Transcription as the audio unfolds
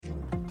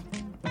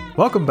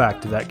Welcome back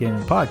to That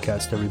Gaming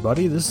Podcast,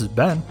 everybody. This is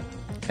Ben.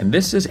 And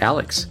this is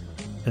Alex.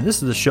 And this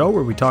is the show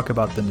where we talk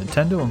about the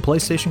Nintendo and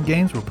PlayStation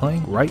games we're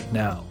playing right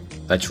now.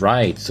 That's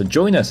right. So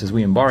join us as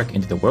we embark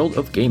into the world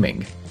of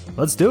gaming.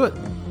 Let's do it.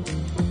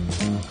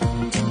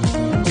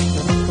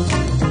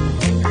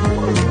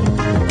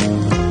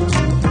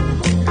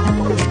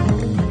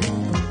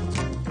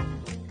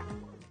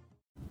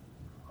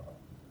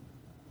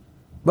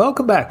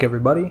 Welcome back,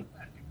 everybody.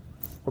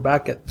 We're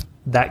back at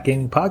That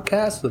Gaming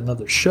Podcast with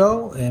another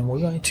show, and we're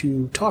going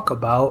to talk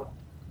about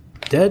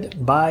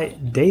Dead by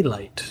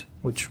Daylight,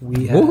 which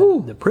we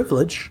had the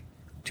privilege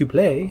to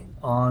play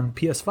on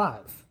PS5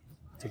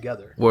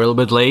 together. We're a little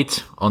bit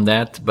late on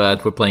that,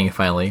 but we're playing it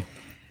finally.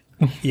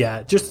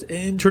 Yeah, just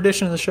in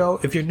tradition of the show,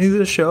 if you're new to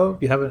the show,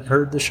 if you haven't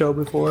heard the show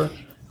before,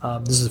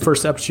 this is the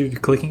first episode you're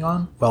clicking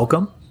on.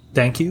 Welcome.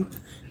 Thank you.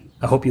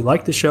 I hope you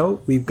like the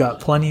show. We've got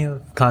plenty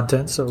of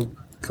content, so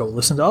go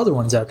listen to other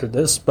ones after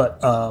this. But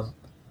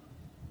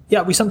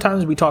yeah, we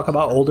talk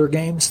about older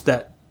games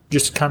that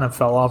just kind of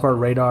fell off our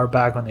radar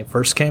back when they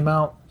first came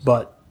out,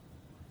 but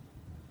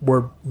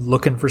we're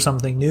looking for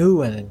something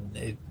new, and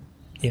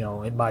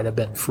it might have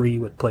been free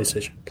with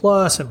PlayStation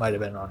Plus, it might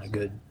have been on a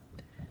good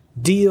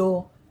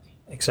deal,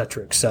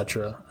 etc.,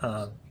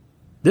 etc.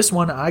 This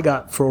one I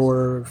got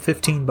for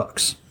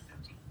 $15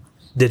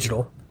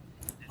 digital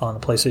on the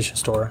PlayStation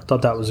Store. I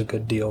thought that was a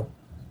good deal.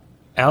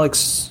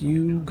 Alex,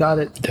 you got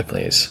it.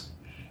 Definitely is.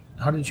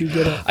 How did you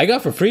get it? I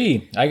got for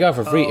free.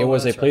 It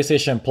was a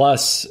PlayStation right.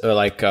 Plus,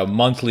 like a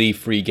monthly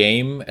free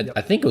game. Yep.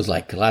 I think it was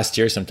like last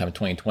year, sometime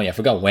 2020. I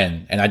forgot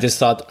when. And I just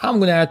thought, I'm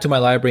going to add to my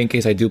library in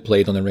case I do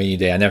play it on a rainy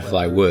day. I never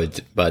thought I would.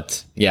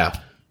 But yeah,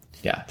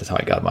 that's how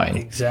I got mine.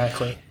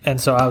 Exactly.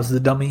 And so I was the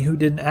dummy who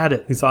didn't add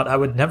it, who thought I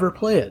would never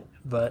play it.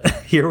 But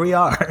here we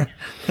are.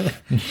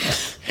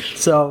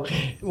 So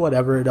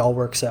whatever, it all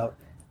works out.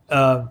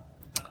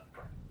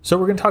 So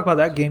we're going to talk about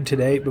that game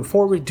today.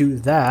 Before we do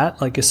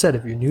that, like I said,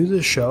 if you're new to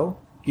the show,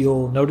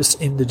 you'll notice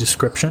in the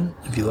description,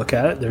 if you look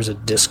at it, there's a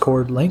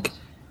Discord link.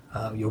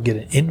 You'll get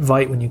an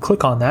invite when you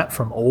click on that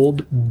from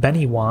old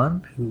Benny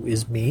Wan, who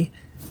is me.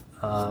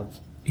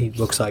 He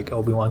looks like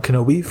Obi-Wan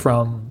Kenobi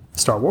from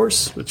Star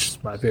Wars, which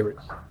is my favorite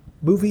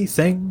movie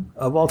thing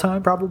of all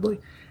time,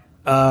 probably.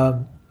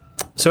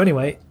 So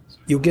anyway,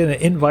 you'll get an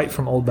invite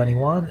from old Benny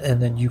Wan,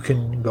 and then you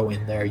can go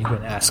in there. You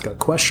can ask a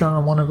question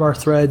on one of our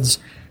threads.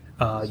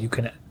 You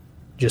can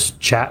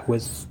just chat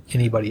with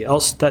anybody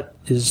else that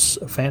is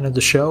a fan of the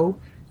show.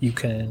 You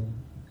can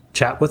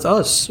chat with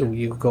us. So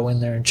you go in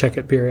there and check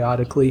it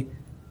periodically.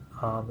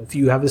 If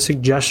you have a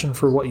suggestion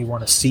for what you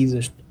want to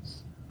see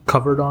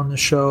covered on the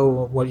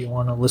show, what you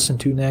want to listen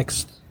to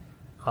next,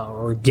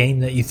 or a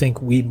game that you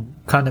think we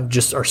kind of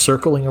just are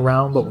circling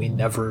around but we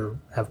never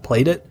have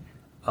played it,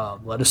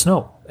 let us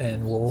know,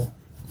 and we'll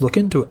look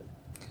into it.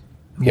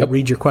 We'll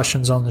read your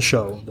questions on the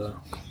show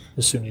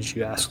as soon as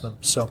you ask them.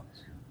 So.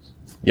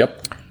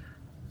 Yep.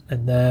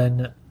 And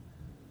then,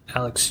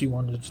 Alex, you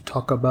wanted to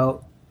talk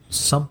about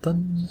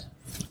something?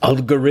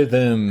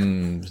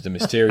 Algorithms, the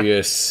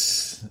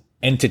mysterious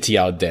entity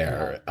out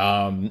there.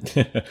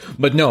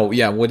 But no,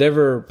 yeah,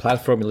 whatever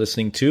platform you're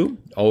listening to,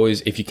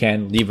 always, if you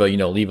can, leave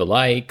a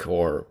like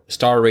or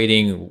star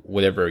rating,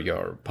 whatever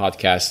your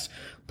podcast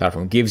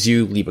platform gives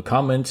you, leave a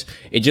comment.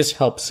 It just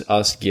helps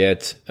us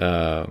get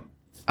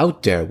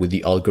out there with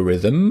the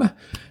algorithm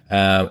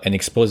and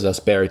exposes us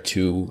better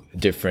to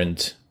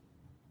different.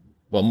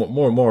 Well,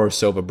 more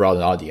so of a broad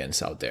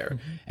audience out there.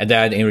 Mm-hmm. And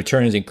that in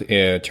return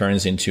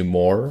turns into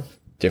more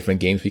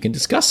different games we can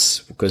discuss,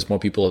 because more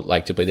people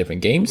like to play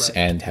different games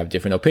and have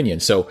different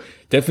opinions. So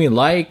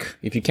definitely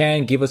if you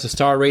can, give us a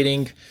star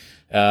rating.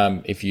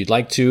 If you'd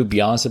like to, be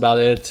honest about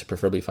it,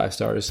 preferably 5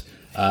 stars.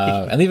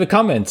 And leave a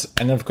comment.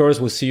 And of course,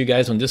 we'll see you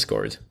guys on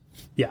Discord.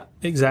 Yeah,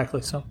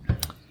 exactly. So,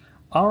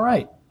 all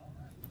right.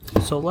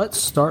 So let's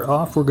start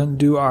off. We're going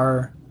to do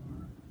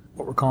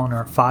what we're calling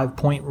our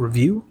 5-point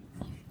review.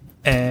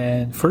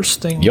 And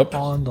first thing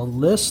on the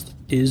list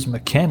is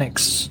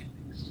mechanics.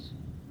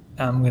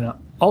 I'm going to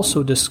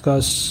also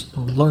discuss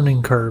the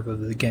learning curve of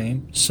the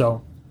game.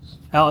 So,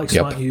 Alex,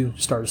 why don't you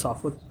start us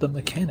off with the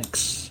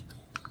mechanics?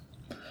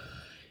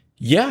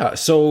 Yeah,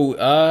 so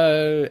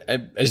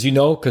as you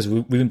know, because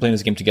we've been playing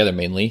this game together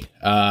mainly,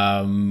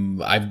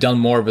 I've done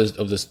more of this.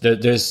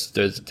 There's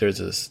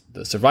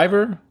the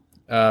survivor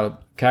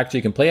character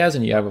you can play as,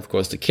 and you have, of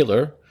course, the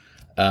killer.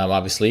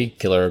 Obviously,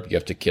 killer, you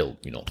have to kill,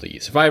 the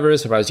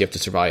survivors. Survivors, you have to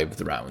survive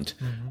the round.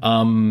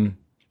 Mm-hmm.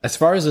 As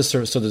far as the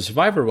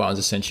survivor rounds,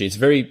 essentially, it's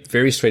very,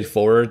 very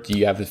straightforward.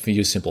 You have a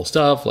few simple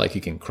stuff, like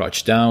you can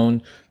crouch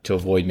down to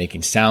avoid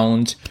making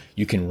sound.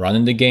 You can run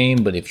in the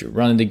game, but if you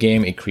run in the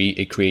game, it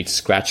creates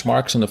scratch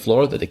marks on the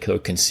floor that the killer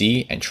can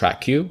see and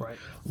track you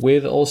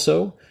with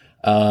also.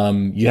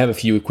 You have a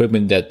few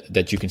equipment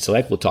that you can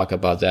select. We'll talk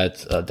about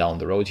that down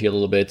the road here a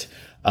little bit.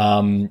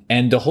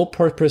 And the whole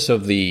purpose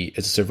of as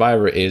a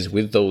survivor is,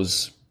 with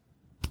those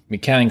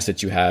mechanics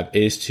that you have,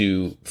 is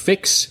to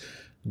fix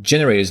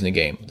generators in the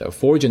game. There are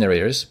 4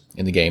 generators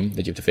in the game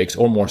that you have to fix,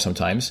 or more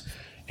sometimes,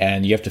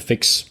 and you have to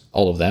fix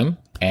all of them.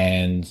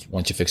 And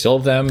once you fix all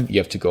of them, you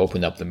have to go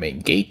open up the main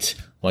gate.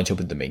 Once you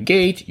open the main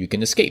gate, you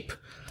can escape.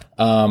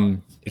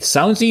 It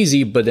sounds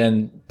easy, but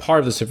then part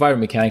of the survivor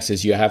mechanics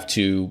is you have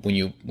to, when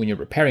you're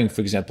repairing,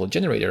 for example, a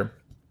generator,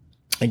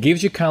 it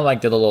gives you kind of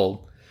like the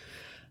little,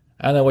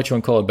 I don't know what you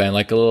want to call it, Ben,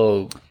 like a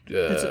little...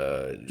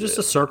 just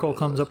a circle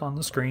comes up on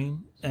the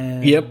screen,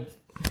 and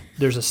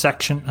there's a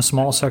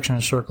small section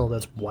of circle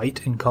that's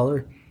white in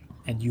color,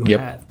 and you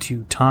have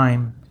to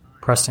time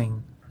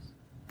pressing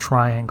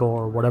triangle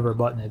or whatever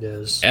button it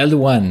is.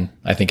 L1,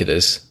 I think it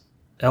is.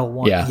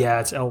 L1.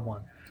 Yeah, it's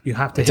L1. You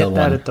have to hit L1.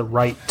 That at the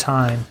right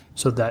time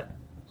so that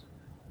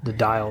the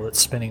dial that's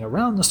spinning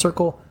around the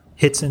circle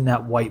hits in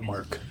that white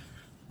mark.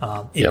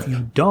 If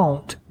you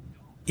don't,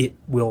 it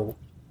will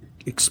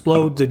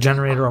explode. The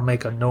generator will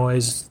make a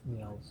noise.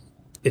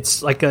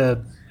 It's like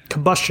a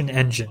combustion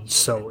engine,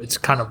 so it's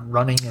kind of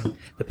running and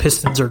the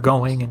pistons are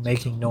going and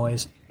making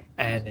noise.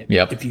 And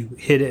if you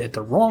hit it at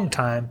the wrong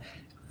time,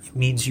 it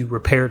means you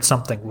repaired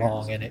something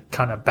wrong, and it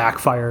kind of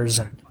backfires,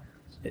 and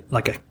it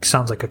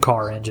sounds like a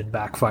car engine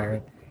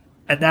backfiring.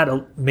 And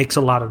that makes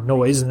a lot of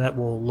noise, and that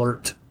will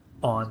alert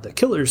on the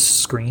killer's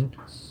screen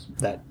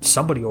that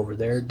somebody over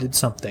there did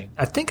something.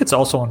 I think it's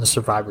also on the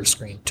survivor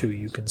screen, too.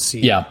 You can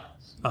see. Yeah,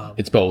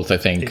 it's both, I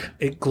think.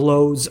 It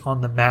glows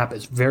on the map.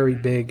 It's very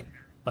big.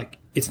 Like,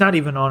 it's not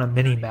even on a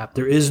mini-map.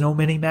 There is no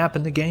mini-map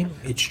in the game.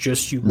 It's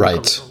just you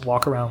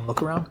walk around,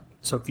 look around.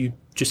 So if you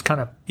just kind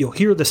of, you'll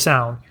hear the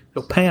sound,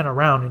 you'll pan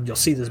around, and you'll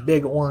see this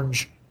big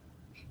orange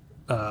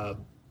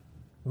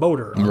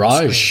motor on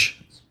Mirage. the screen.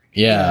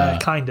 Yeah.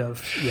 Kind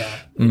of. Yeah.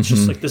 It's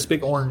just like this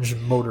big orange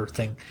motor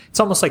thing. It's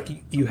almost like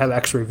you have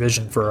X-ray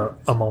vision for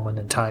a moment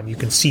in time. You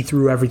can see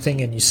through everything,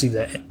 and you see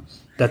that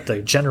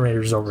the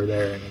generator's over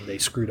there, and they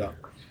screwed up.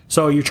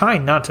 So you're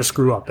trying not to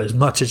screw up as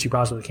much as you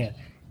possibly can.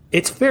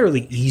 It's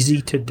fairly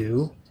easy to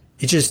do.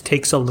 It just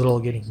takes a little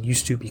getting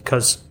used to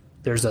because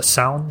there's a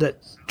sound that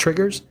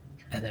triggers,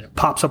 and then it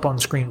pops up on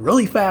the screen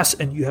really fast,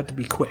 and you have to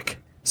be quick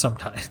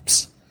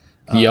sometimes.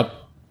 Yep.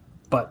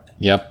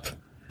 Yep.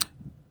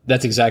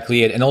 That's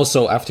exactly it. And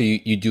also, after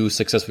you do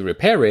successfully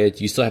repair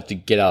it, you still have to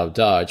get out of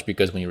Dodge,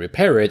 because when you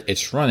repair it,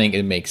 it's running,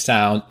 it makes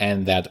sound,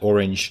 and that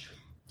orange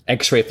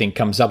X-ray thing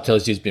comes up,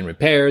 tells you it's been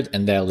repaired,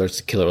 and that alerts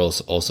the killer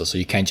also. So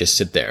you can't just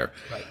sit there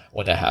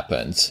when that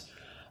happens.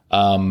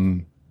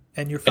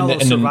 And your fellow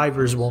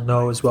survivors will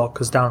know as well,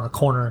 because down in the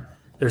corner,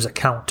 there's a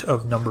count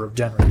of number of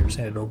generators,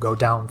 and it'll go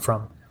down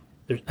from,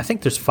 I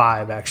think there's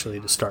 5 actually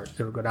to start.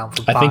 It'll go down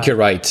from 5 I think you're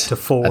right. to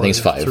 4 I think it's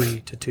 5.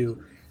 3 to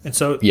 2. And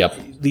so at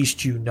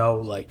least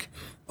like,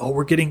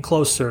 we're getting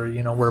closer,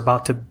 we're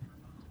about to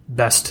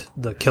best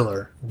the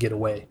killer and get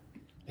away.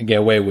 And get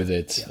away with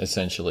it,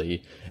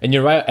 essentially. And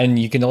you're right, and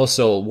you can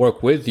also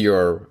work with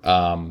your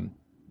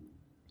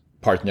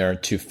partner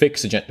to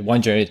fix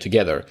one generator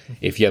together.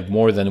 If you have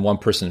more than one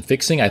person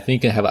fixing, I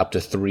think you can have up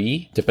to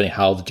 3, depending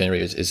how the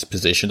generator is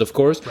positioned, of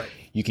course. Right.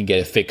 You can get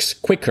it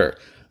fixed quicker.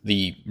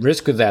 The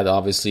risk with that,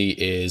 obviously,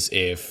 is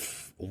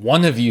if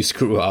one of you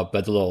screw up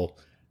at the little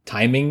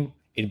timing,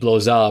 it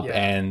blows up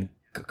and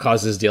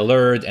causes the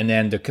alert, and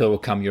then the killer will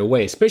come your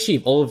way. Especially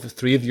if all of the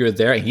 3 of you are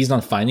there and he's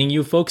not finding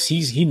you, folks.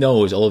 He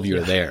knows all of you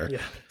are there.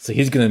 Yeah. So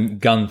he's going to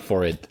gun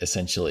for it,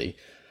 essentially.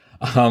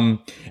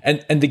 And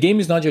the game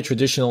is not your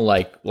traditional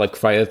like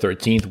Friday the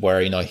 13th,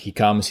 where he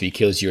comes, he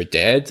kills, you're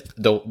dead.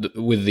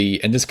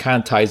 And this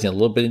kind of ties in a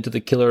little bit into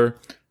the killer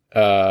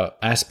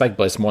aspect,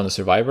 but it's more on the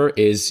survivor.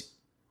 Is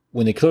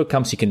when the killer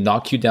comes, he can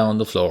knock you down on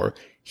the floor.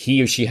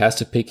 He or she has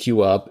to pick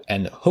you up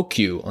and hook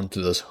you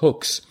onto those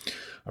hooks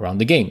around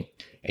the game.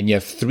 And you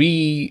have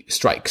 3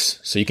 strikes,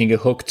 so you can get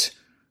hooked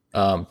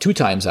 2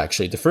 times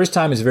actually. The first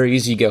time is very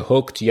easy. You get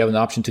hooked. You have an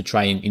option to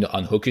try and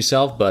unhook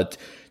yourself, but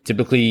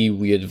typically,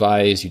 we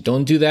advise you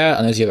don't do that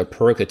unless you have a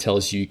perk that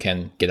tells you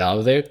can get out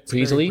of there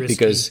pretty easily.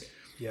 Because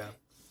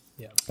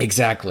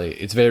exactly,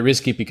 it's very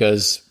risky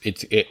because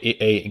it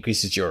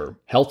increases your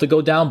health to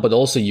go down, but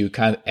also you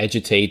kind of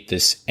agitate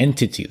this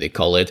entity, they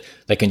call it,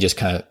 that can just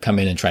kind of come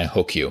in and try and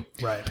hook you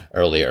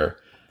earlier.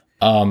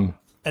 And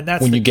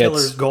that's the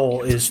killer's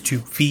goal, is to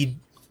feed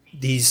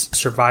these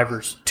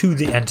survivors to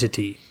the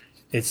entity.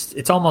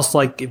 It's almost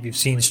like if you've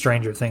seen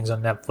Stranger Things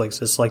on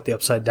Netflix, it's like the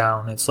Upside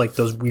Down. It's like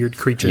those weird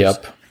creatures.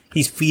 Yep.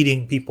 He's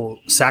feeding people,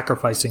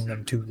 sacrificing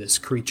them to this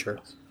creature.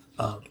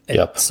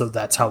 So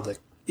that's how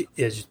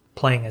is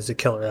playing as a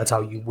killer. That's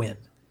how you win,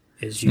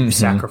 is you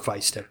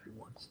sacrificed everyone.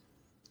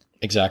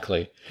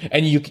 Exactly.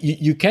 And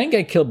you can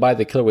get killed by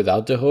the killer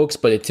without the hooks,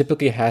 but it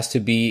typically has to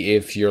be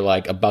if you're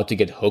like about to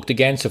get hooked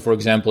again. So for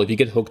example, if you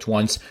get hooked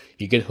once,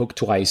 you get hooked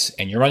twice,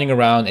 and you're running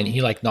around and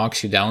he like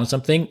knocks you down or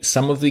something,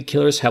 some of the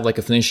killers have like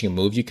a finishing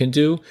move you can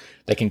do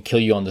that can kill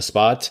you on the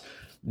spot.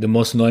 The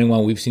most annoying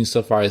one we've seen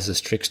so far is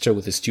this trickster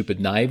with his stupid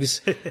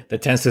knives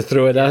that tends to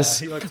throw at us.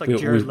 He looks like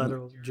Jared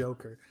Leto's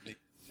Joker.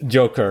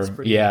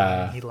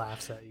 Yeah. He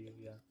laughs at you,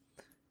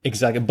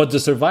 Exactly. But the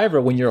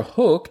survivor, when you're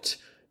hooked,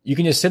 you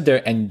can just sit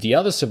there, and the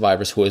other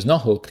survivors who is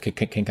not hooked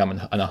can come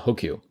and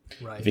unhook you.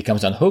 Right. If he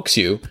comes and unhooks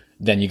you,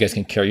 then you guys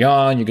can carry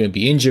on. You're going to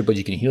be injured, but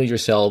you can heal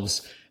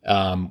yourselves.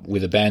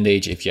 with a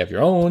bandage if you have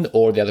your own,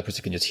 or the other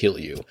person can just heal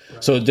you.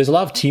 Right. So there's a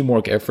lot of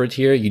teamwork effort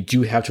here. You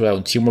do have to rely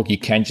on teamwork. You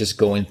can't just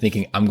go in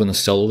thinking, I'm going to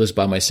solo this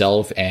by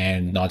myself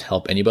and not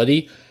help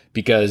anybody.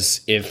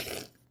 Because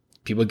if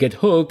people get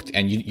hooked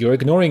and you're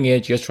ignoring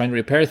it, you're just trying to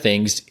repair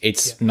things,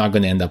 it's not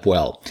going to end up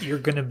well. You're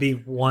going to be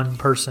one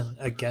person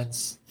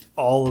against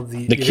all of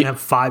you're going to have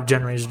 5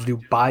 generators to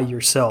do by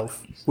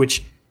yourself,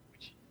 which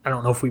I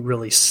don't know if we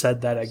really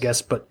said that, I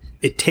guess, but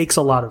it takes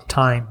a lot of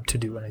time to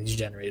do one of these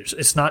generators.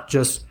 It's not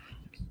just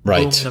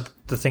boom,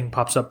 the thing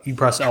pops up, you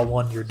press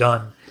L1, you're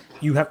done.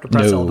 You have to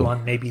press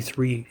L1 maybe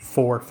 3,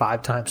 4,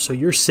 5 times. So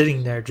you're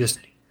sitting there just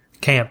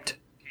camped,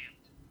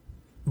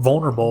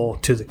 vulnerable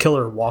to the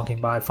killer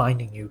walking by,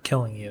 finding you,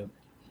 killing you.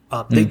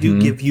 They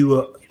do give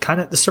you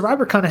the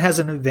survivor kind of has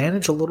an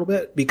advantage a little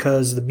bit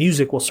because the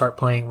music will start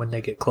playing when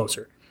they get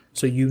closer.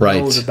 So you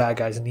know the bad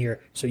guy's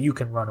near, so you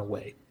can run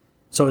away.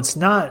 So it's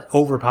not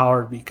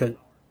overpowered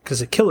because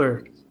the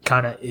killer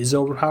kind of is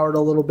overpowered a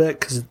little bit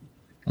because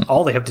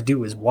all they have to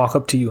do is walk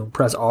up to you and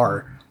press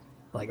R,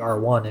 like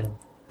R1, and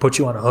put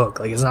you on a hook.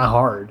 Like, it's not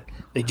hard.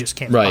 They just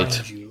can't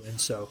find you. And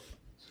so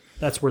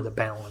that's where the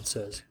balance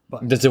is.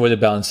 But that's where the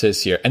balance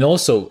is here. And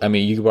also, I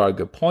mean, you brought a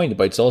good point,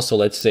 but it's also,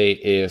 let's say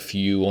if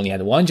you only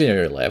had 1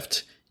 generator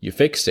left, you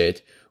fixed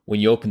it. When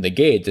you open the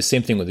gate, the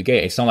same thing with the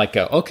gate. It's not like,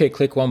 okay,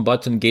 click 1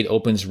 button, gate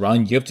opens,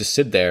 run. You have to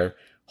sit there,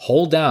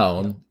 hold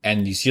down,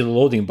 and you see the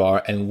loading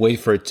bar and wait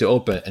for it to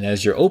open. And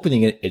as you're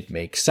opening it, it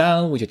makes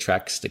sound, which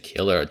attracts the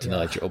killer to know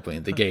that you're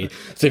opening the gate.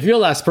 So if you're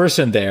the last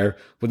person there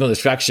with no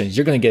distractions,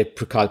 you're going to get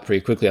caught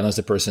pretty quickly unless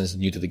the person is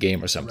new to the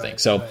game or something.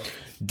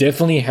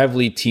 Definitely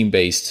heavily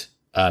team-based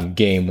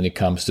game when it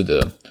comes to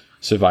the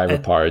survivor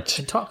part.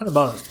 And talking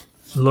about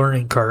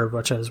learning curve,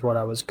 which is what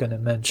I was going to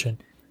mention,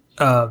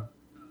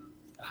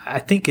 I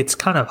think it's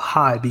kind of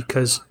high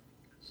because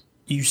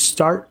you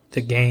start the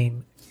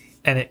game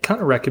and it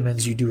kind of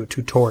recommends you do a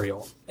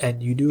tutorial,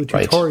 and you do a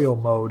tutorial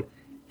mode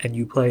and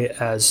you play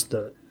as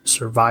the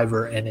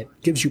survivor, and it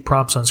gives you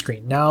prompts on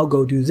screen. Now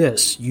go do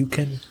this. You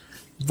can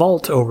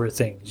vault over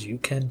things. You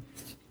can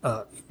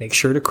make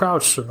sure to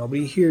crouch so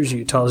nobody hears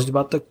you. It tells you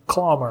about the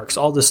claw marks,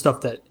 all the stuff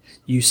that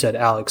you said,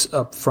 Alex,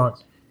 up front.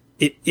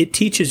 It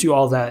teaches you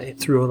all that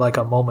through like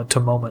a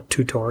moment-to-moment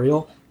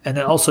tutorial, and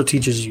it also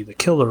teaches you the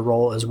killer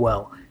role as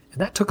well.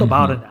 And that took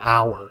about an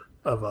hour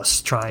of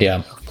us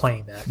trying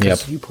playing that,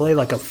 because you play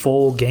like a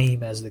full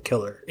game as the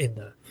killer in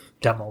the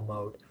demo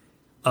mode.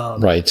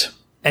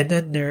 And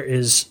then there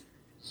is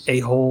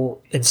a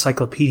whole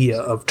encyclopedia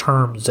of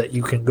terms that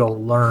you can go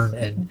learn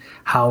and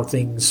how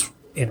things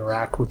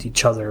interact with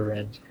each other.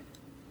 And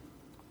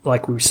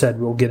like we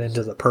said, we'll get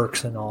into the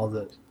perks and all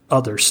the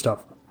other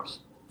stuff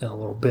in a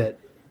little bit.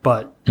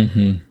 But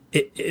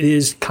it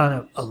is kind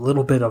of a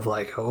little bit of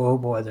like, oh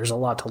boy, there's a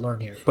lot to learn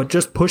here. But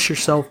just push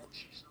yourself.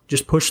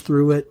 Just push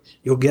through it.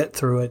 You'll get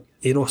through it.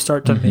 It'll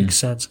start to make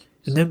sense.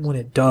 And then when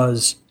it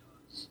does,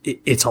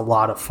 it's a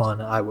lot of fun,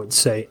 I would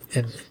say.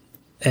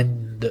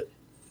 And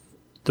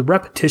the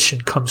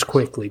repetition comes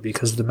quickly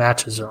because the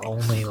matches are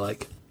only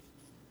like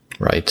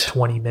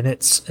 20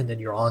 minutes, and then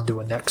you're on to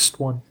a next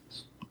one.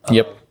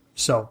 But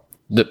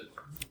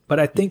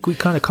I think we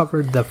kind of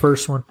covered the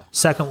first one.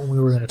 Second one, we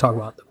were going to talk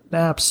about the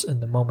maps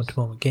and the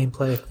moment-to-moment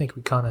gameplay. I think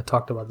we kind of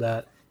talked about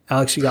that.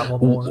 Alex, you got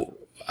one more?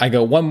 I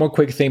got one more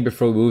quick thing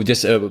before we move,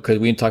 just because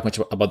we didn't talk much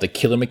about the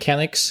killer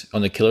mechanics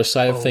on the killer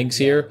side of things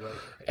here.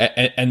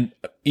 Right. And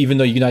even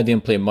though you and I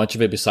didn't play much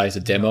of it besides the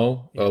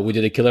demo, we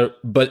did a killer,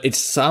 but it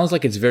sounds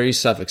like it's very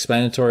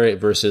self-explanatory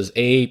versus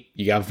you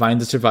gotta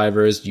find the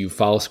survivors, you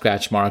follow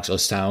scratch marks or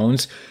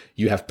sounds,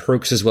 you have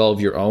perks as well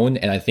of your own,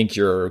 and I think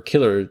your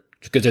killer,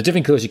 because there are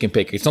different killers you can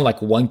pick. It's not like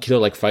one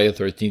killer like Friday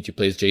the 13th, you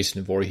play as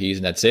Jason Voorhees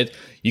and that's it.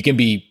 You can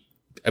be,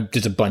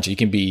 there's a bunch. You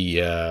can be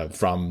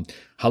from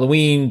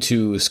Halloween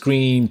to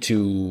Scream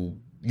to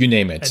you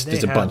name it.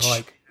 There's a bunch.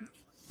 Like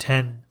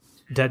 10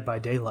 Dead by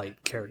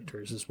Daylight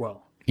characters as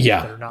well.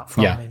 Yeah, they're not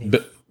from any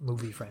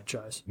movie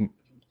franchise.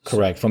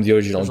 Correct, from the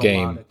original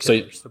game.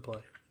 To play.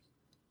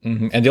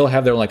 And they'll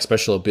have their own like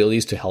special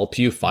abilities to help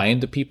you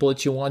find the people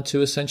that you want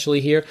to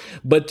essentially here.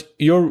 But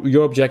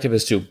your objective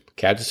is to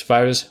catch the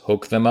survivors,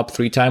 hook them up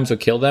 3 times or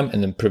kill them,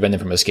 and then prevent them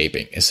from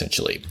escaping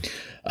essentially,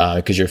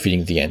 because you're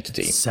feeding the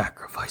entity.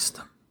 Sacrifice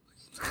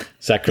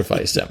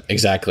them.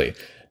 Exactly.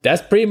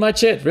 That's pretty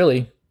much it,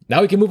 really.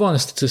 Now we can move on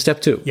to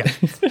step 2. Yeah.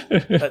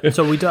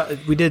 So we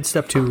did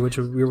step 2, which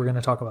we were going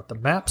to talk about the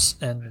maps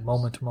and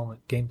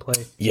moment-to-moment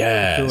gameplay.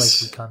 Yes. I feel like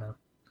we kind of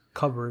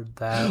covered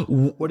that.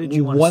 What did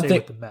you want to say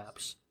with the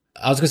maps?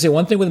 I was going to say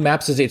one thing with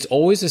maps is it's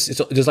always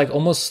there's like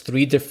almost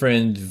 3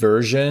 different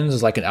versions.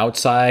 There's like an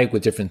outside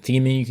with different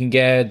theming you can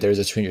get. There's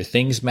a Stranger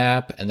Things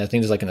map, and I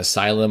think there's like an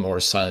Asylum or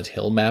a Silent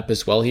Hill map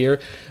as well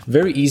here.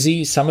 Very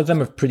easy. Some of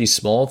them are pretty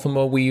small from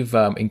what we've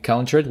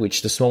encountered,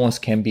 which the small ones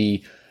can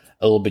be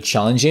a little bit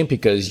challenging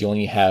because you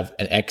only have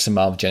an X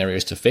amount of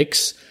generators to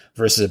fix.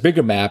 Versus a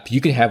bigger map,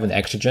 you can have an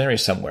extra generator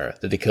somewhere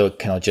that they can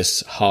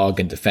just hog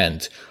and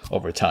defend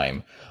over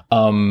time.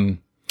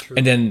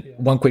 And then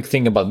one quick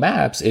thing about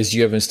maps is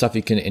you have stuff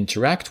you can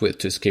interact with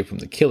to escape from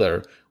the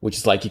killer, which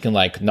is like you can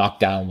like knock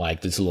down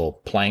like these little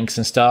planks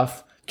and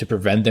stuff to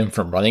prevent them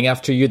from running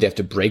after you. They have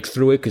to break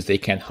through it because they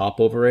can't hop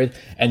over it,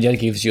 and that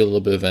gives you a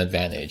little bit of an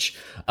advantage.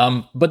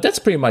 But that's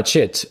pretty much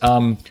it.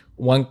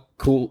 One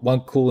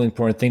cool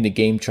important thing the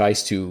game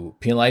tries to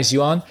penalize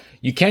you on: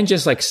 you can't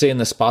just like sit in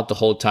the spot the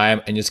whole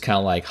time and just kind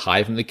of like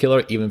hide from the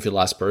killer, even if you're the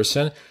last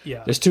person.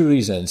 Yeah. There's two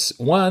reasons.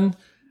 One,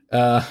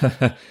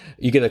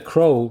 you get a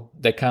crow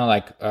that kind of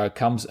like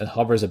comes and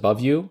hovers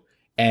above you,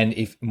 and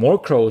if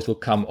more crows will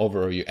come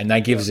over you, and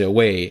that gives it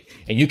away.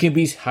 And you can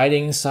be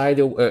hiding inside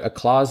a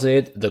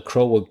closet. The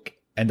crow will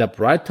end up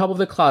right top of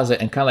the closet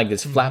and kind of like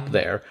this flap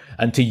there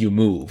until you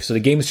move. So the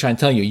game is trying to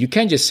tell you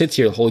can't just sit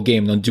here the whole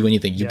game and don't do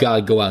anything. You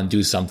gotta go out and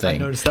do something. I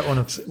noticed that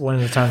one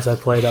of the times I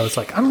played, I was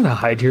like, I'm gonna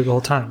hide here the whole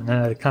time, and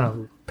then I kind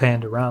of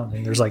panned around,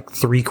 and there's like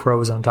 3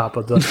 crows on top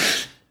of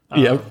the.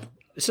 Yep.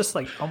 It's just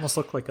like almost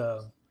looked like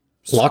a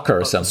locker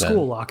or something. A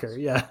school locker,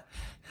 yeah.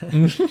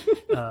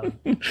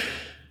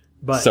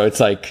 But so it's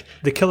like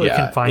the killer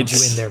can find you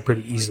in there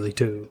pretty easily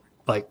too.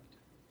 Like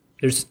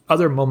there's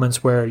other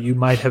moments where you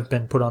might have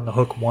been put on the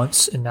hook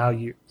once, and now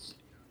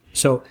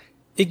so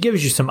it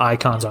gives you some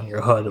icons on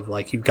your HUD of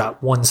like you've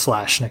got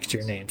 1/ next to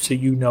your name, so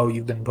you know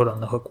you've been put on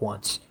the hook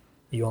once.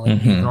 You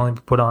can only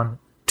be put on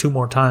 2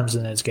 more times,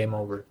 and then it's game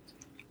over.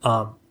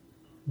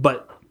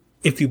 But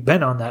if you've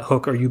been on that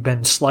hook or you've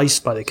been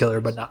sliced by the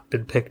killer but not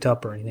been picked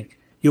up or anything,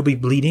 you'll be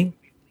bleeding.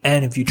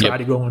 And if you try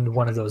to go into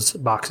one of those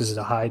boxes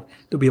to hide,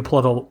 there'll be a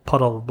puddle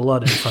of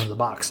blood in front of the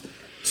box.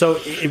 So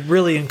it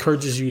really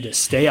encourages you to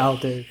stay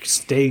out there,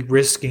 stay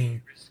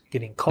risking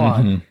getting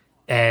caught.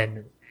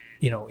 And,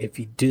 if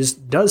he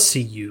does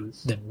see you,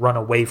 then run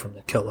away from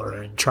the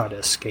killer and try to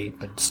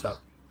escape and stuff.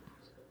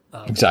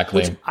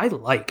 Exactly. Which I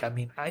like. I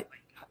mean,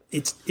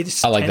 it's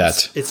I like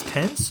tense. that. It's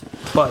tense,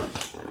 but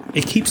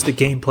it keeps the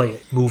gameplay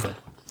moving,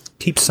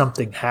 keeps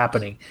something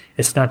happening.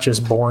 It's not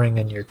just boring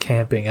and you're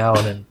camping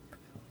out and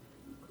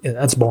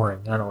that's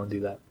boring. I don't want to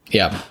do that.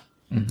 Yeah.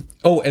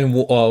 Oh, and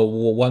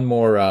one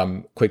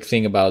more quick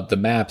thing about the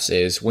maps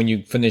is when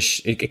you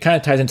finish, it kind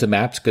of ties into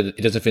maps because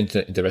it doesn't fit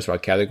into the rest of our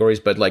categories.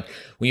 But like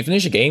when you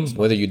finish a game,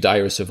 whether you die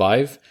or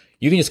survive,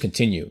 you can just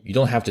continue. You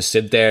don't have to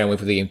sit there and wait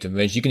for the game to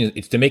finish. You can.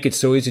 It's to make it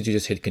so easy to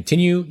just hit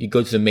continue. You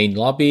go to the main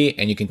lobby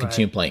and you can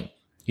continue playing.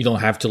 You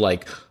don't have to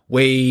like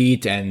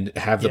wait and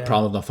have the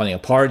problem of not finding a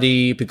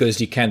party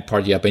because you can't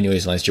party up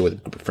anyways unless you're with a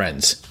group of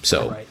friends.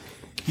 So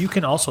you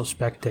can also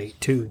spectate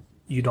too.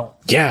 You don't.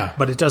 Yeah.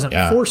 But it doesn't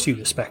force you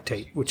to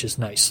spectate, which is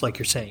nice. Like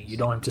you're saying, you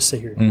don't have to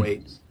sit here and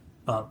wait.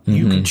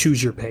 You can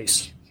choose your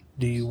pace.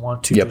 Do you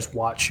want to just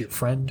watch your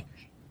friend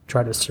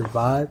try to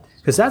survive?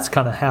 Because that's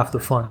kind of half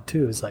the fun,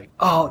 too. It's like,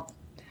 oh,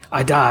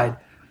 I died.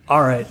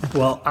 All right,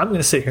 well, I'm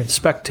going to sit here and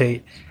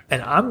spectate,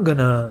 and I'm going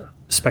to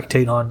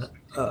spectate on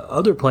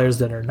other players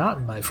that are not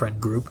in my friend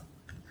group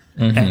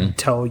and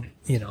tell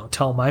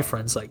my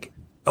friends, like,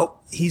 oh,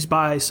 he's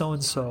by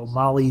so-and-so,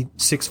 Molly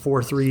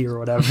 643 or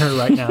whatever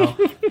right now.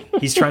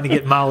 He's trying to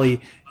get Molly.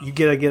 You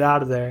got to get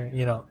out of there.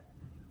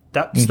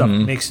 That stuff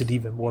makes it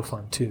even more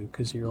fun, too,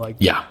 because you're like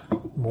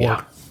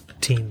more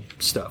team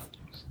stuff.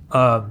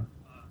 But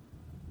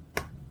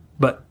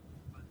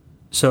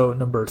so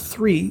number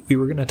 3, we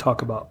were going to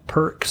talk about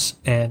perks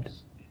and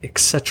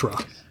etc.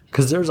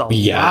 Because there's a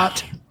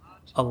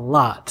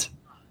lot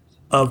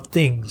of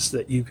things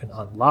that you can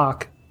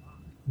unlock,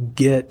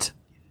 get,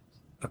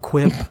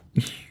 equip,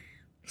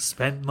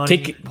 spend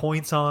money,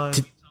 points on.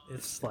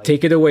 It's like,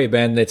 take it away,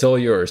 Ben. It's all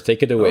yours.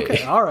 Take it away.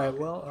 Okay. All right.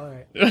 Well, all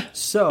right.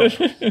 So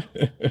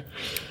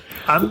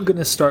I'm going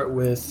to start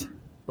with,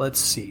 let's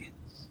see.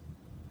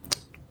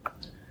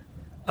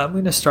 I'm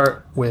going to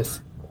start with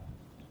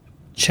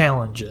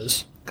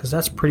challenges because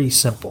that's pretty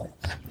simple.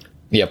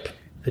 Yep.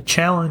 The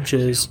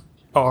challenges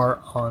are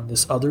on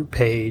this other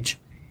page.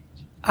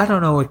 I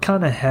don't know. It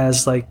kind of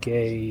has like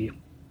a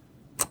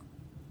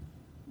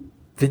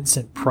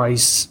Vincent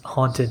Price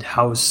haunted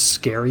house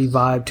scary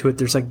vibe to it.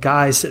 There's a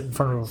guy sitting in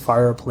front of a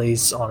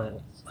fireplace on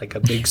a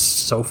big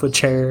sofa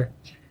chair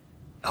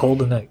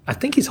I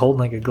think he's holding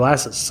like a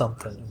glass of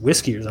something,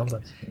 whiskey or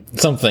something.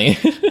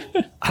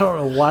 I don't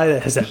know why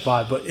that has that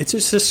vibe, but it's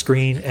just a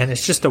screen and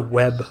it's just a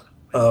web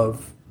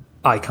of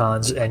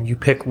icons and you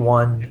pick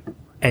one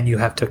and you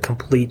have to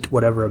complete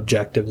whatever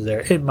objectives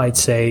there. It might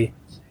say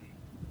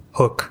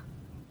hook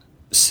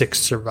 6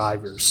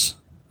 survivors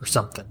or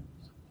something.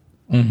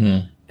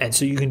 And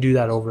so you can do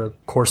that over the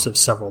course of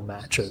several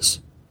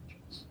matches.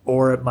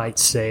 Or it might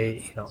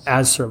say,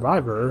 as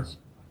survivor,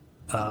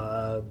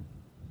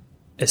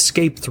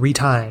 escape 3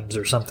 times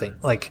or something.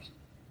 Like,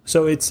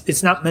 so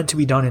it's not meant to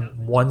be done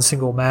in one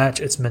single match.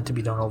 It's meant to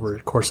be done over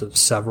the course of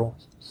several.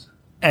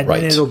 And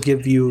then it'll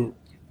give you,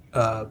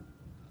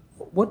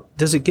 what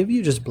does it give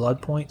you? Just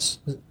blood points?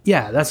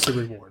 Yeah, that's the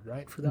reward,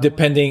 right? For that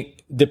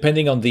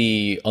Depending on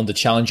the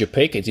challenge you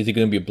pick, it's either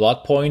going to be a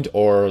blood point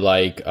or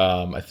like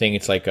I think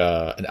it's like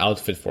an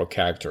outfit for a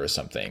character or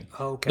something.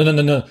 Okay.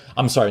 No.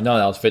 I'm sorry, not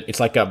an outfit. It's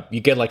like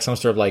you get like some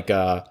sort of like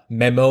a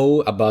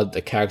memo about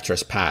the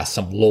character's past,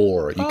 some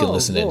lore you can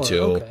listen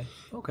into. Okay.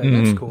 Okay,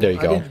 that's cool. there you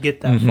I go. didn't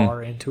get that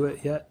far into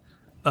it yet.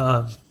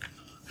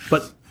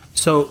 But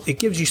so it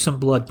gives you some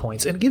blood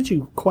points, and it gives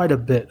you quite a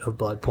bit of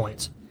blood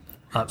points.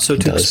 So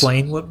to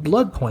explain what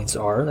blood points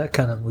are, that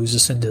kind of moves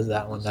us into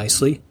that one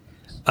nicely.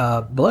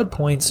 Blood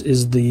points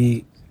is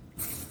the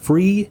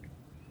free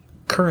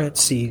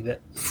currency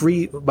that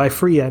by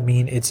free I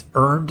mean it's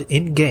earned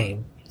in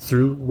game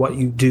through what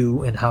you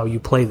do and how you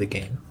play the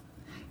game.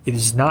 It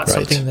is not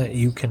something that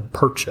you can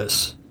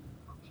purchase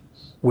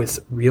with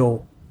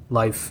real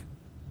life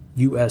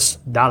US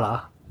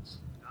dollar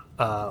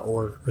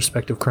or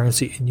respective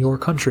currency in your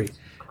country.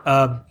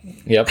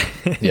 Yep.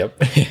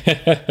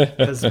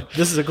 Because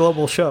this is a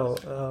global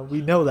show.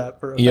 We know that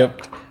for a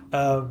fact.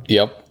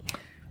 Yep.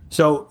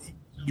 So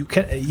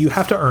you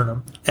have to earn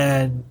them,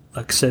 and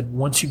like I said,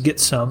 once you get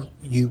some,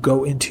 you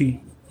go into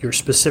your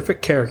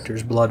specific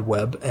character's blood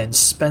web and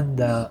spend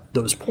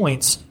those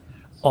points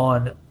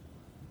on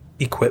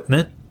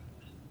equipment,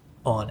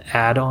 on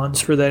add-ons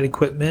for that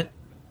equipment,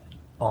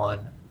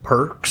 on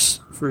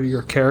perks for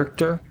your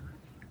character,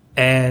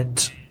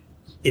 and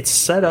it's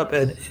set up,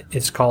 and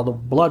it's called a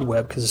blood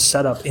web because it's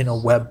set up in a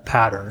web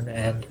pattern,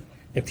 and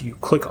if you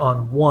click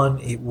on one,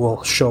 it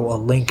will show a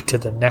link to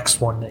the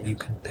next one that you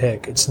can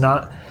pick. It's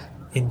not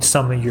in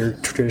some of your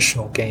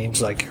traditional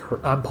games, like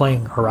I'm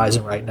playing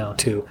Horizon right now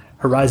too.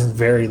 Horizon's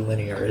very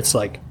linear. It's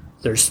like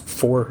there's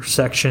 4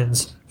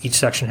 sections, each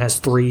section has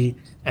 3,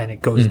 and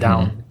it goes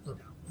down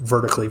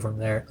vertically from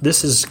there.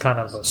 This is kind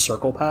of a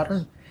circle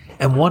pattern,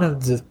 and one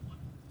of the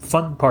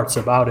fun parts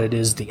about it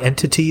is the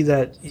entity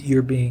that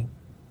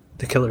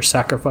the killer's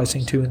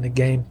sacrificing to in the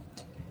game.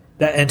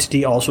 That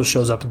entity also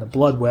shows up in the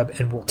blood web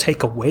and will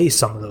take away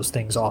some of those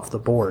things off the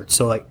board.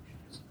 So like,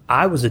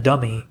 I was a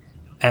dummy,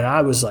 and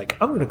I was like,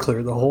 I'm going to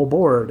clear the whole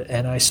board,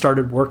 and I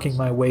started working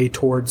my way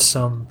towards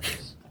some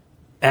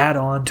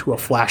add-on to a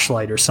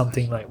flashlight or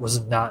something that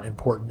was not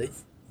important.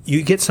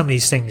 You get some of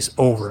these things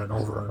over and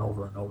over and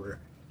over and over.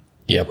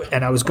 Yep.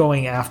 And I was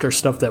going after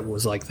stuff that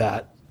was like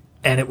that,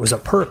 and it was a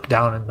perk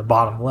down in the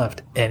bottom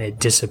left, and it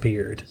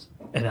disappeared.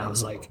 And I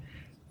was like,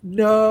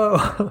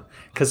 no,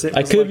 because it was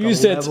I could have like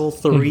used a level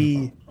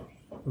 3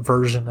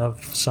 version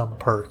of some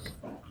perk.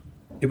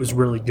 It was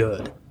really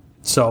good.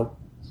 So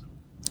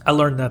I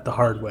learned that the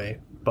hard way.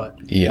 But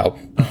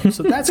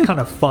so that's kind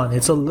of fun.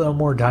 It's a little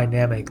more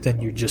dynamic than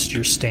your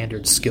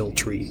standard skill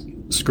tree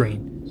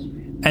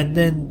screen. And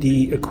then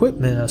the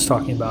equipment I was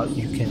talking about,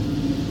 you can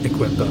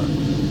equip. The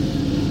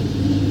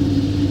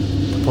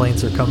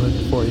planes are coming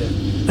for you.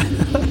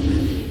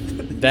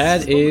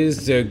 That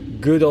is the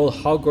good old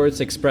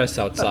Hogwarts Express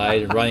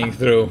outside running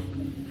through,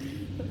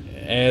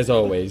 as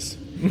always.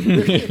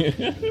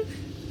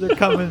 They're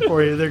coming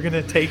for you. They're going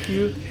to take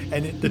you,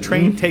 and the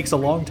train takes a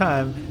long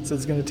time, so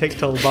it's going to take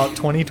till about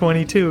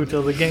 2022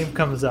 till the game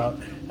comes out,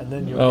 and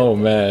then you'll Oh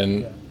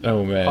man.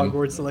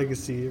 Hogwarts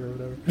Legacy or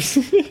whatever.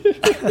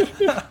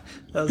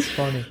 That was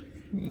funny.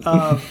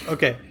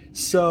 Okay,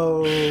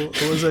 so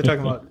what was I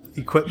talking about?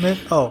 Equipment?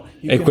 Oh,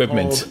 you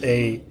Equipment. Can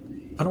hold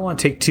I don't want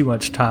to take too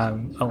much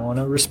time. I want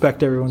to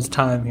respect everyone's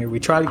time here. We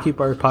try to keep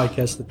our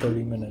podcast to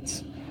 30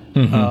 minutes.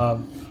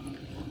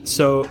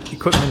 So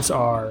equipments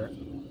are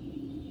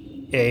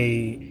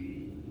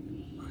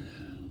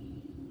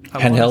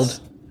handheld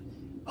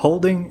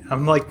holding.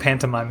 I'm like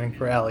pantomiming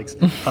for Alex.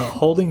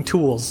 Holding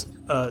tools.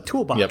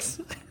 Toolbox.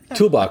 Yep.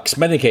 Toolbox.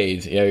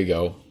 Medicaid. There you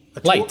go.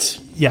 Light.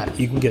 Yeah,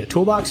 you can get a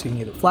toolbox. You can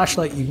get a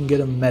flashlight. You can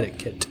get a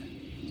medikit.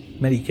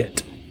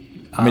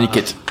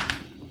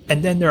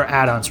 And then there are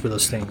add-ons for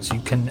those things. You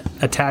can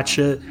attach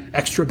an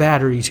extra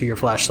battery to your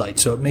flashlight,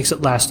 so it makes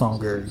it last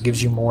longer. It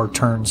gives you more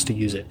turns to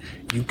use it.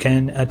 You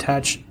can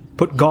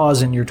put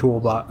gauze in your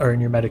toolbox or in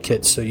your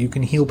medikit, so you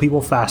can heal people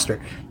faster.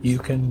 You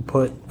can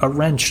put a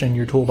wrench in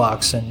your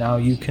toolbox, and now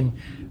you can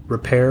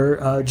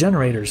repair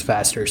generators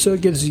faster. So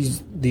it gives you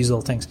these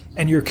little things,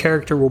 and your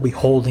character will be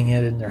holding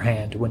it in their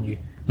hand when you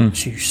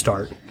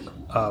start.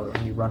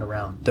 When you run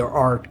around, there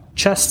are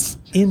chests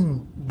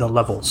in the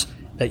levels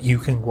that you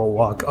can go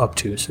walk up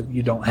to. So if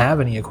you don't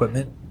have any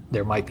equipment,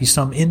 there might be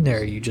some in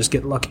there. You just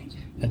get lucky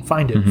and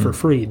find it for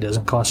free. It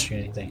doesn't cost you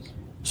anything.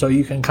 So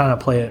you can kind of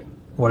play it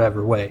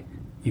whatever way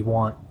you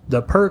want.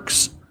 The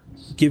perks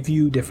give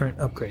you different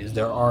upgrades.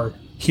 There are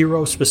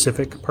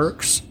hero-specific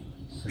perks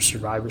or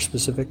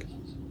survivor-specific.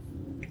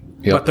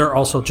 Yep. But there are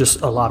also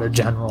just a lot of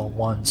general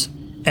ones.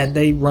 And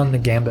they run the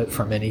gambit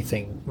from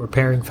anything.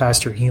 Repairing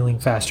faster, healing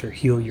faster,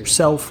 heal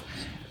yourself.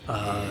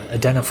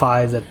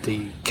 Identify that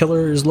the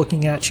killer is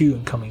looking at you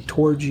and coming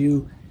towards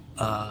you.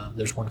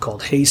 There's one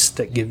called Haste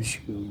that gives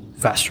you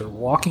faster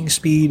walking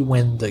speed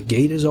when the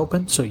gate is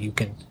open, so you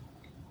can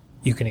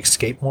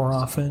escape more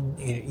often.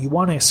 You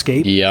want to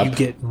escape, you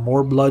get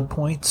more blood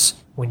points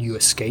when you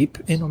escape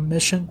in a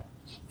mission,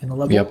 in a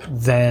level,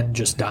 than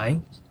just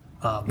dying.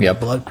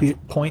 Blood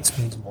points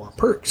means more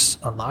perks.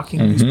 Unlocking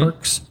these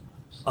perks,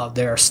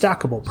 they are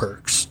stackable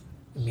perks,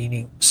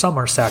 meaning some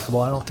are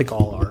stackable. I don't think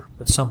all are,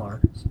 but some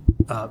are.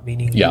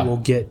 Meaning you will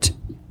get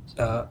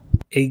a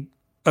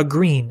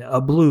green,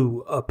 a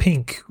blue, a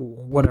pink,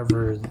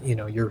 whatever,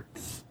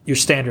 your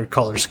standard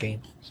color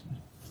scheme.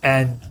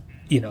 And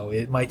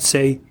it might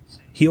say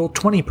heal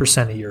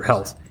 20% of your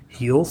health,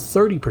 heal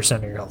 30%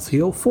 of your health,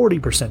 heal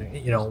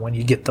 40%. When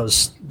you get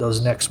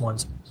those next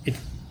ones,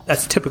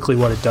 that's typically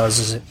what it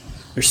does.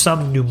 There's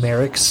some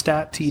numeric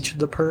stat to each of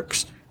the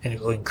perks, and it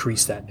will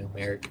increase that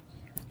numeric.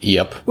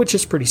 Yep. Which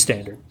is pretty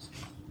standard.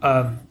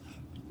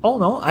 All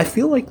in all, I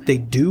feel like they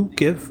do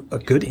give a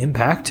good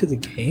impact to the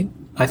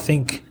game. I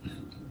think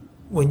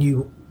when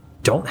you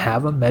don't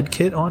have a med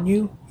kit on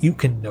you, you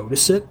can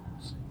notice it.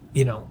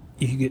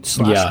 If you get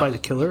slashed by the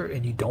killer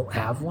and you don't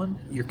have one,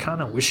 you're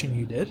kind of wishing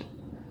you did.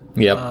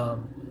 Yep.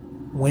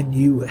 When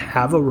you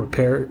have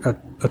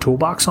a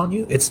toolbox on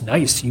you, it's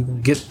nice. You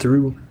can get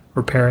through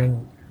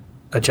repairing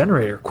a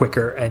generator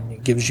quicker, and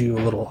it gives you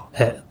a little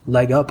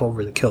leg up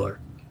over the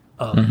killer.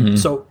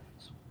 So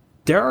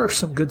there are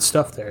some good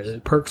stuff there.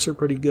 The perks are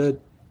pretty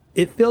good.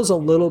 It feels a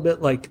little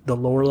bit like the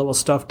lower level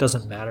stuff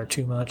doesn't matter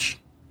too much.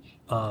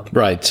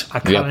 Right. I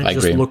kind of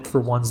just looked for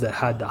ones that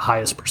had the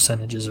highest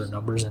percentages or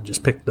numbers and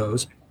just picked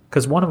those.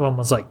 Because one of them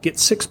was like, get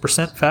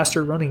 6%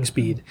 faster running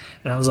speed.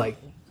 And I was like,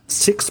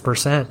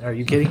 6%? Are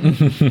you kidding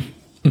me?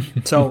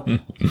 So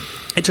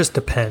it just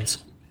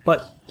depends.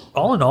 But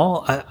all in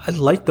all, I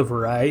like the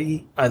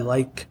variety. I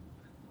like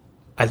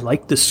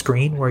the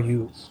screen where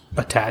you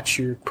attach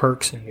your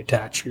perks and you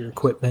attach your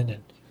equipment.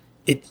 And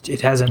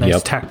it has a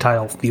nice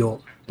tactile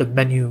feel. The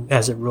menu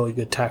has a really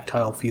good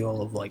tactile feel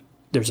of like,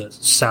 there's a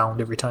sound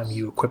every time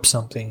you equip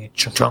something.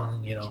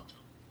 Chung,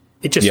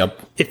 It just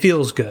it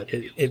feels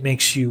good. It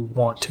makes you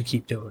want to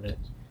keep doing it.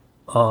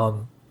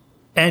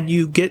 And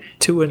you get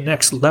to a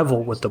next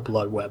level with the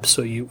blood web.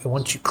 So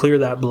once you clear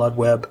that blood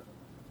web,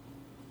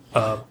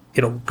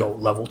 it'll go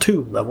level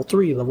 2, level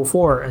 3, level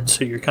 4, and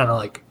so you're kind of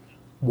like,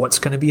 what's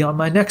going to be on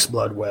my next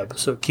blood web?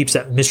 So it keeps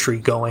that mystery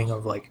going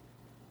of like,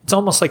 it's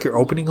almost like you're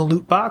opening a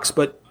loot box,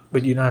 but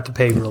you don't have to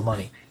pay real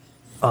money.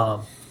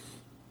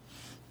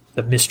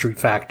 The mystery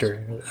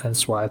factor.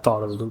 That's why I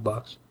thought of a loot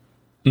box.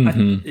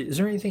 Is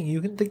there anything you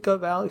can think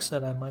of, Alex,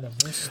 that I might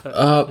have missed?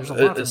 There's a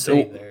lot to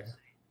say there.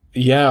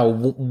 Yeah,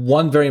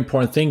 one very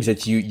important thing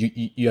that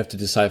you have to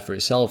decide for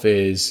yourself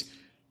is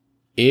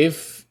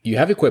if you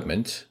have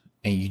equipment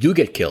and you do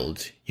get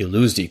killed, you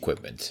lose the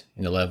equipment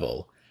in the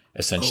level.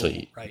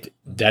 Essentially, right.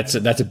 That's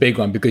a big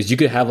one, because you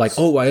could have like,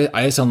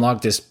 I just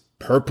unlocked this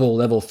purple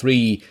level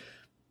 3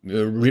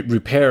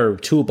 repair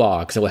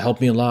toolbox that will help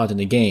me a lot in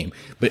the game,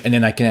 and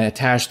then I can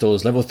attach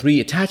those level 3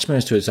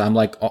 attachments to it. So I'm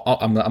like,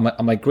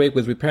 I'm like great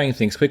with repairing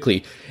things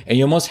quickly, and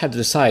you almost have to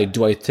decide: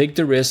 do I take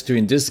the risk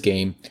during this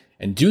game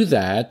and do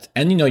that,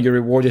 and your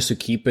reward is to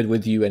keep it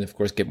with you and of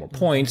course get more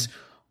points,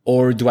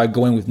 or do I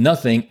go in with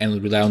nothing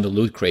and rely on the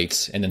loot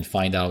crates and then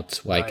find out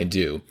what I can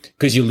do,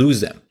 because you lose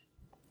them.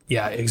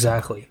 Yeah,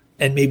 exactly.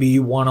 And maybe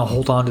you want to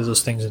hold on to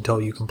those things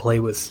until you can play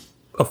with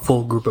a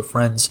full group of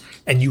friends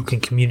and you can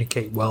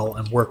communicate well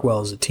and work well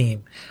as a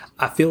team.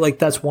 I feel like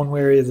that's one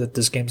area that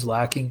this game's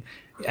lacking.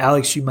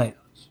 Alex, you might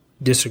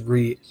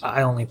disagree.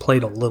 I only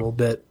played a little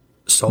bit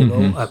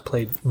solo. I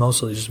played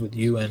mostly just with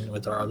you and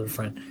with our other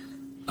friend.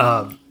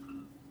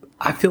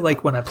 I feel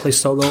like when I play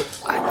solo,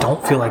 I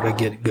don't feel like I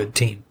get a good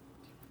team.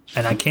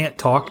 And I can't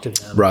talk to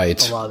them a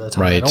lot of the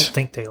time. I don't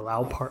think they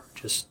allow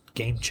just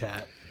game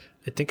chat.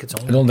 I think it's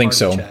only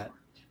chat.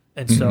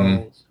 And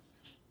so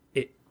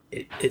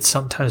it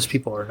sometimes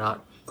people are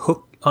not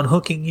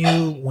unhooking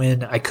you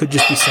when I could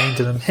just be saying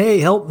to them, hey,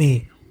 help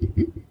me.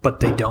 But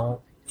they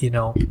don't,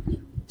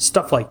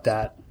 stuff like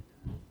that.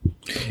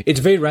 It's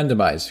very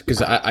randomized,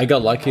 because I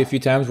got lucky a few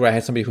times where I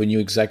had somebody who knew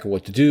exactly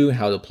what to do,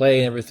 how to play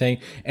and everything.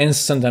 And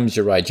sometimes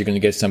you're right, you're going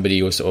to get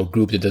somebody or a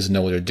group that doesn't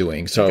know what they're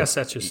doing. So I guess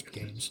that's just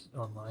games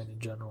online in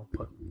general.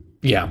 But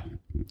yeah,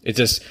 it's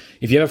just,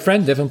 if you have a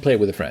friend, definitely play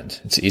with a friend.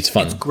 It's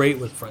fun. It's great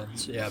with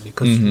friends,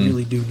 because you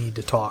really do need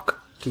to talk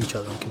to each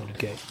other and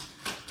communicate.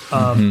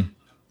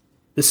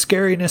 The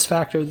scariness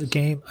factor of the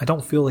game, I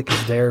don't feel like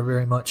is there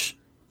very much.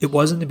 It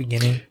was in the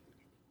beginning.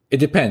 It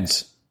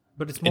depends.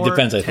 But it's more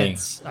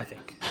tense, I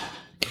think.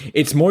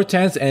 It's more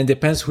tense, and it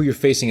depends who you're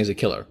facing as a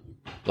killer.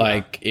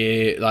 Like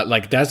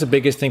that's the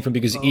biggest thing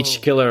because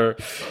each killer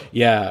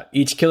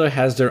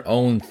has their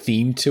own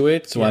theme to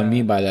it. So what I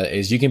mean by that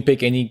is you can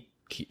pick any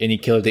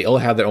killer. They all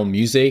have their own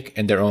music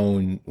and their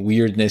own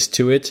weirdness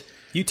to it.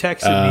 You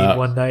texted me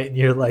one night and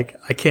you're like,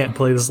 I can't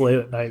play this late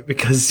at night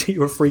because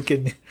you were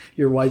freaking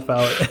your wife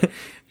out.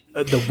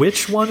 The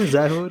witch one, is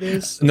that who it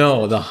is?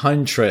 No, the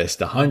Huntress.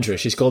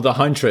 She's called the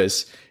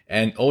Huntress.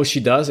 And all she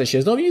does is she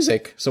has no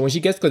music. So when she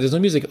gets close, there's no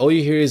music. All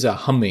you hear is a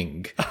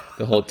humming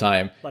the whole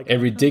time. Like a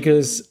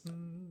ridiculous.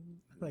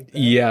 Like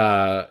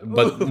yeah,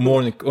 but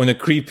more on a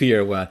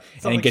creepier one.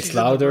 And it gets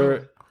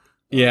louder.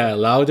 Yeah,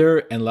 louder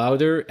and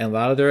louder and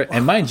louder. Wow.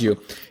 And mind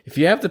you, if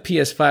you have the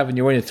PS5 and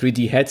you're wearing a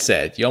 3D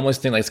headset, you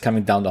almost think like it's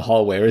coming down the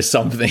hallway or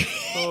something.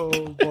 Oh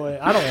boy,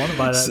 I don't want to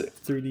buy that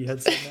 3D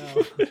headset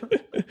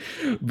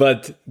now.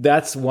 But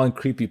that's one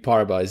creepy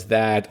part about it, is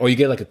that, or you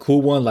get like a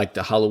cool one like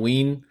the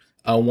Halloween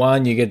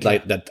one. You get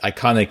like that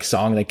iconic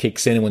song that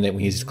kicks in when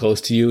he's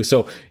close to you.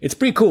 So it's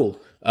pretty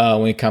cool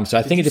when it comes to.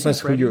 I think it depends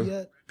who you're.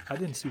 Yet? I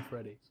didn't see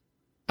Freddy.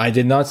 I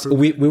did not.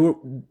 We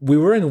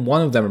were in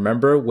one of them.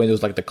 Remember when it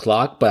was like the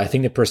clock? But I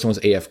think the person was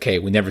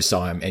AFK. We never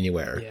saw him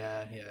anywhere.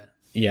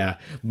 Yeah.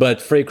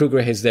 But Freddy Krueger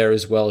is there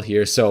as well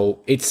here.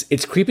 So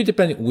it's creepy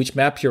depending which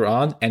map you're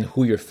on and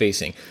who you're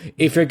facing.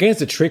 If you're against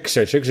the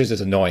Trickster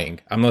is annoying.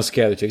 I'm not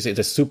scared of the Trickster. It's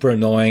a super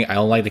annoying. I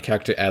don't like the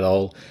character at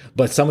all.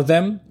 But some of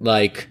them,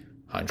 like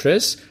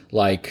Huntress,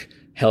 like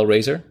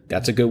Hellraiser,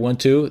 that's a good one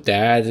too.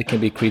 That can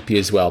be creepy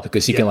as well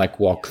because he can like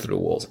walk through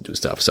walls and do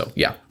stuff. So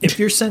yeah. If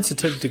you're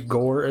sensitive to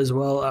gore as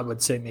well, I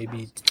would say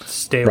maybe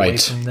stay away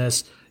from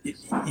this.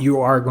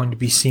 You are going to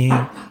be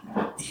seeing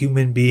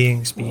human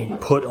beings being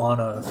put on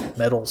a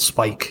metal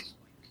spike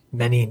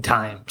many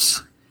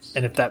times.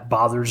 And if that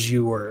bothers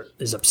you or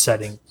is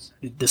upsetting,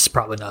 this is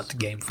probably not the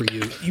game for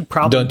you. You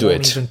probably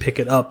won't even pick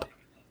it up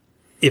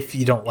if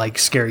you don't like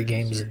scary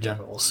games in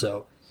general.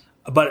 So,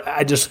 but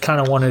I just kind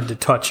of wanted to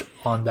touch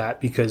on that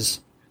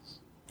because,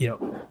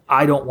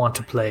 I don't want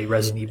to play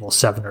Resident Evil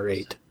 7 or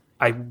 8.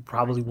 I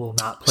probably will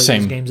not play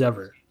those games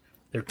ever.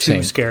 They're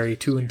too scary,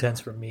 too intense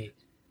for me.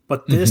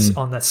 But this,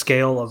 on the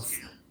scale of,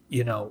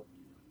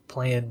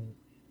 playing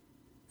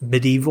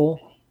Medieval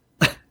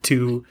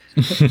to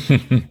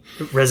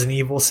Resident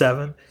Evil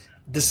 7,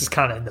 this is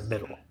kind of in the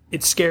middle.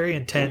 It's scary,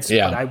 intense,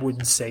 but I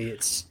wouldn't say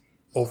it's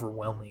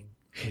overwhelming.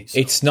 So.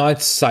 It's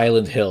not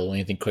Silent Hill or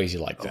anything crazy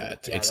like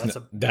that. Yeah, it's that's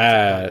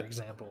another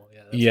example.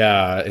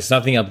 It's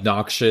nothing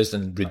obnoxious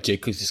and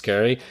ridiculously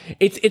scary.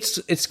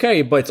 It's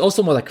scary, but it's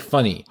also more like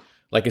funny.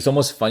 Like it's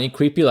almost funny,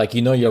 creepy. Like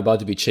you're about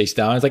to be chased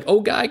down. It's like, oh,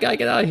 guy,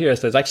 get out of here.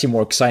 So it's actually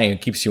more exciting.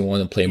 It keeps you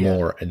wanting to play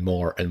more and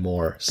more and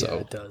more. So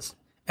it does.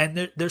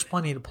 And there's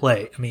plenty to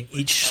play. I mean,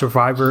 each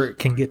survivor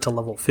can get to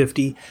level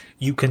 50.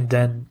 You can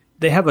then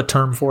they have a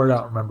term for it. I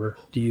don't remember.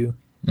 Do you?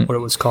 What it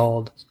was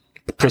called?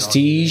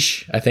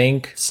 Prestige, I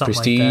think. Something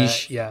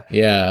Prestige. Like that.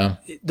 Yeah.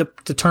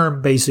 The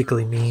term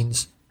basically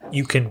means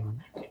you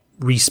can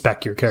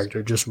respec your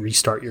character, just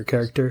restart your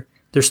character.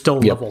 They're still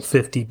level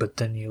 50, but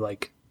then you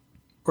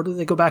or do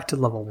they go back to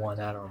level 1?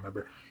 I don't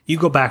remember. You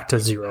go back to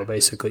 0,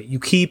 basically. You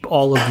keep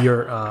all of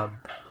your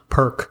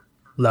perk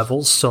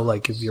levels. So,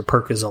 like, if your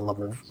perk is a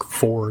level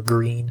 4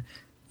 green,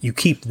 you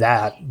keep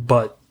that,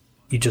 but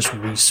you just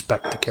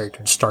respec the character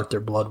and start their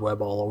blood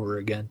web all over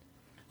again.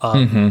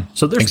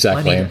 So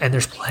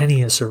there's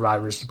plenty of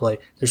survivors to play.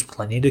 There's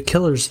plenty of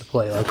killers to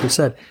play. Like we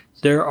said,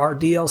 there are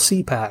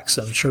DLC packs.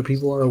 I'm sure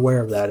people are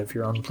aware of that. If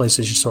you're on the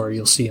PlayStation Store,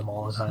 you'll see them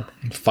all the time.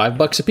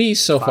 $5 a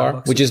piece so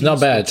far, which is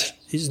not bad.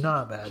 Is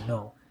not bad,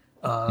 no.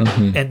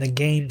 And the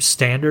game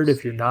standard,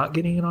 if you're not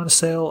getting it on a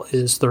sale,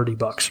 is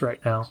 $30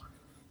 right now.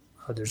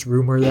 There's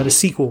rumor that a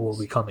sequel will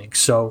be coming.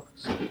 So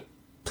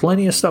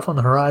plenty of stuff on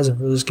the horizon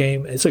for this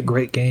game. It's a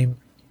great game.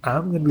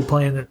 I'm going to be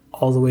playing it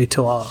all the way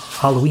till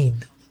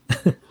Halloween.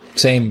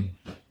 Same.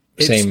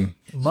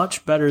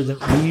 Much better than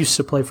we used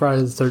to play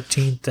Friday the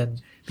 13th,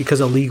 and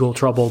because of legal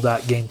trouble,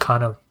 that game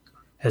kind of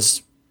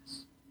has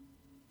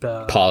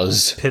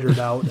paused, pittered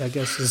out, I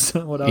guess is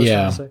what I was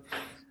trying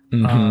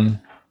to say.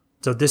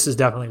 So this is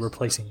definitely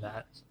replacing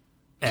that.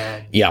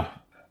 And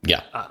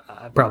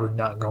I'm probably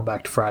not going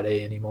back to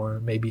Friday anymore.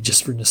 Maybe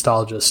just for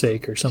nostalgia's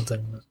sake or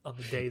something. On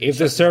the day if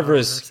the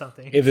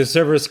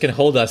servers can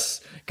hold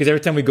us, because every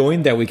time we go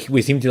in there,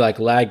 we seem to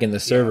lag in the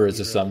servers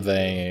or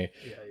something.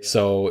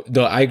 So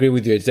no, I agree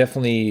with you. It's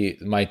definitely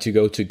my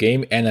go-to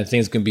game, and I think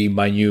it's going to be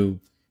my new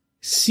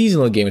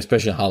seasonal game,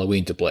 especially on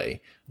Halloween, to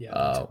play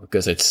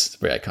because it's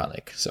very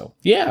iconic. So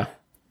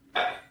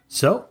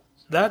So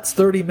that's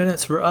 30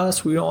 minutes for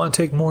us. We don't want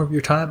to take more of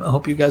your time. I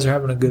hope you guys are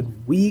having a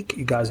good week,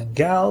 you guys and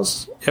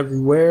gals,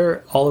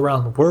 everywhere, all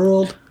around the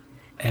world.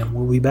 And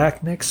we'll be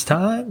back next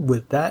time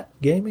with That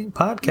Gaming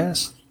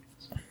Podcast.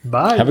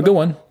 Bye. Have a good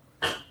one.